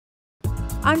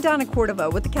I'm Donna Cordova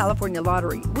with the California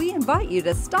Lottery. We invite you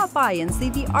to stop by and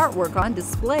see the artwork on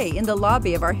display in the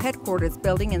lobby of our headquarters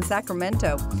building in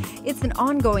Sacramento. It's an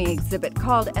ongoing exhibit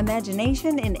called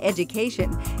Imagination in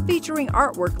Education, featuring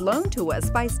artwork loaned to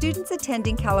us by students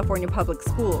attending California public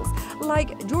schools,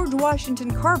 like George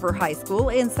Washington Carver High School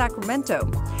in Sacramento.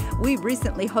 We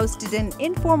recently hosted an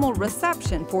informal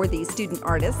reception for these student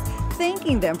artists,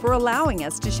 thanking them for allowing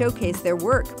us to showcase their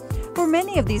work. For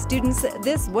many of these students,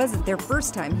 this wasn't their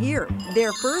first time here.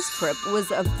 Their first trip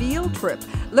was a field trip,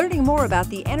 learning more about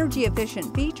the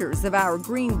energy-efficient features of our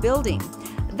green building.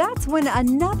 That's when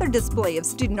another display of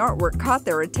student artwork caught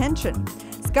their attention.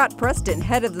 Scott Preston,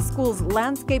 head of the school's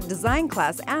landscape design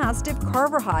class, asked if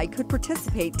Carver High could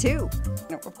participate too.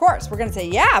 Of course, we're going to say,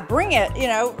 yeah, bring it,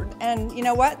 and you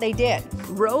know what? They did.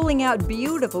 Rolling out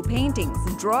beautiful paintings,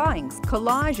 drawings,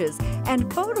 collages,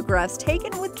 and photographs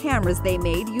taken with cameras they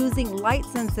made using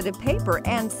light-sensitive paper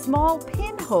and small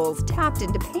pinholes tapped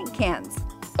into paint cans.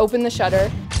 Open the shutter.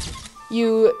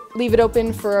 You leave it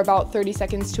open for about 30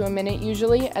 seconds to a minute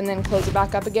usually, and then close it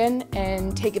back up again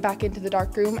and take it back into the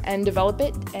dark room and develop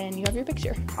it, and you have your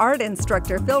picture. Art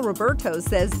instructor Phil Roberto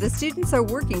says the students are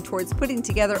working towards putting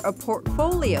together a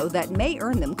portfolio that may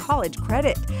earn them college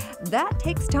credit. That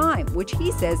takes time, which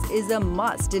he says is a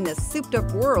must in a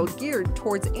souped-up world geared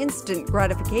towards instant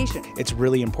gratification. It's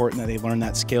really important that they learn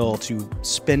that skill to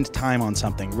spend time on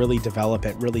something, really develop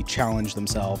it, really challenge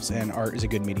themselves, and art is a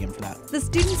good medium for that. The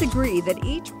students agree that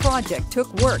each project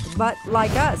took work, but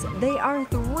like us, they are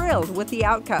thrilled with the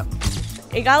outcome.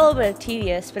 It got a little bit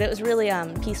tedious, but it was really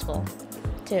peaceful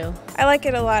too. I like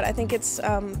it a lot. I think it's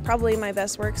probably my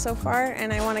best work so far,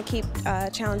 and I want to keep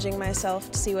challenging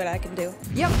myself to see what I can do.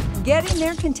 Yep, getting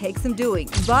there can take some doing,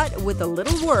 but with a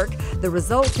little work, the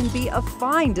result can be a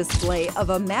fine display of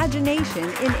imagination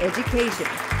in education.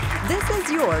 This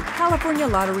is your California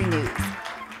Lottery News.